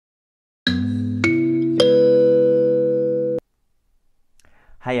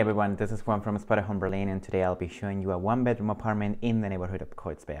Hi everyone, this is Juan from Spotted Home Berlin, and today I'll be showing you a one-bedroom apartment in the neighborhood of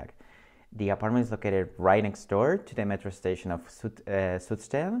Kreuzberg. The apartment is located right next door to the metro station of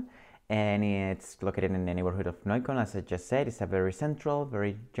Südstern, and it's located in the neighborhood of Neukölln. As I just said, it's a very central,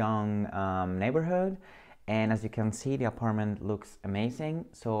 very young neighborhood, and as you can see, the apartment looks amazing,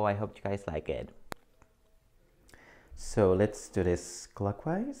 so I hope you guys like it. So let's do this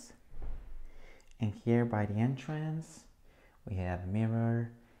clockwise, and here by the entrance we have a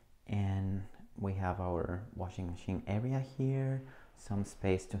mirror, and we have our washing machine area here, some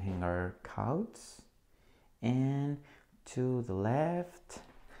space to hang our coats, and to the left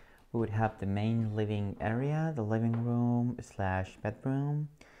we would have the main living area, the living room slash bedroom,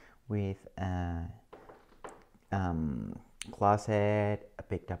 with a closet, a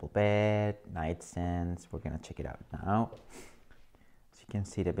big double bed, nightstands. We're gonna check it out now. As you can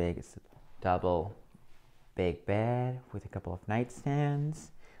see, the big double big bed with a couple of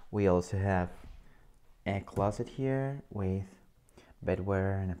nightstands. We also have a closet here with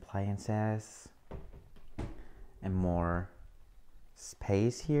bedwear and appliances and more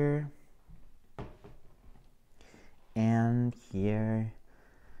space here. And here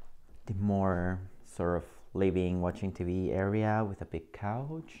the more sort of living, watching TV area with a big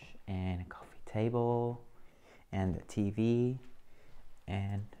couch and a coffee table and a TV.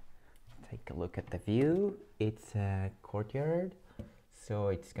 And take a look at the view. It's a courtyard, so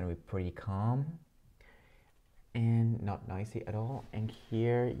it's gonna be pretty calm and not noisy at all. And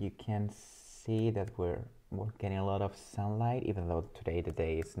here you can see that we're getting a lot of sunlight, even though today the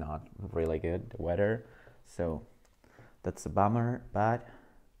day is not really good, the weather, so that's a bummer, but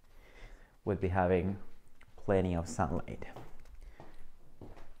we'll be having plenty of sunlight.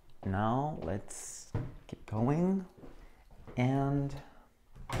 Now let's keep going, and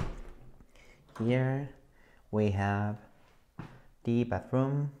here we have the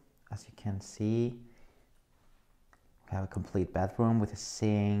bathroom. As you can see, we have a complete bathroom with a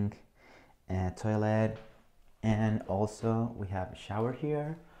sink, a toilet, and also we have a shower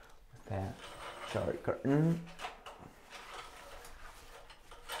here with a shower curtain.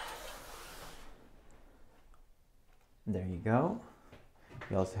 There you go.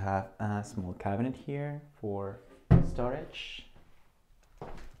 We also have a small cabinet here for storage.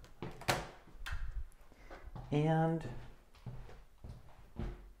 And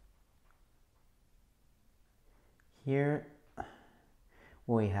here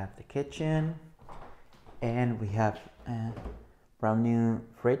we have the kitchen, and we have a brand new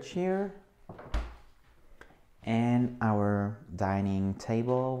fridge here, and our dining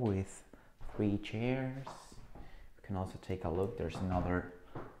table with 3 chairs. You can also take a look, there's another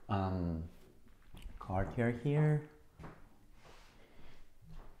courtyard here,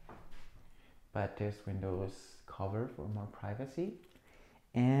 but this window is covered for more privacy.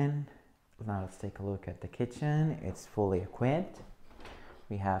 And now let's take a look at the kitchen. It's fully equipped.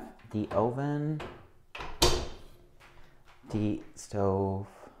 We have the oven, the stove.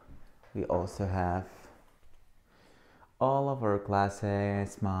 We also have all of our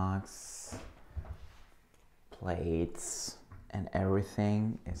glasses, mugs, plates, and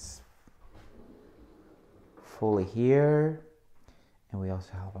everything is fully here. And we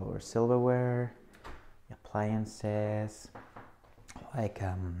also have our silverware, appliances like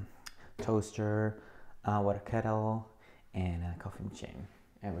toaster, water kettle, and a coffee machine.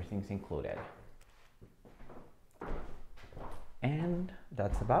 Everything's included. And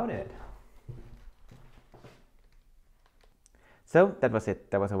that's about it. So that was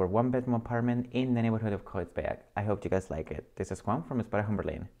it. That was our one-bedroom apartment in the neighborhood of Kreuzberg. I hope you guys like it. This is Juan from Spotted Home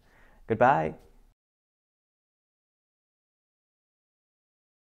Berlin. Goodbye.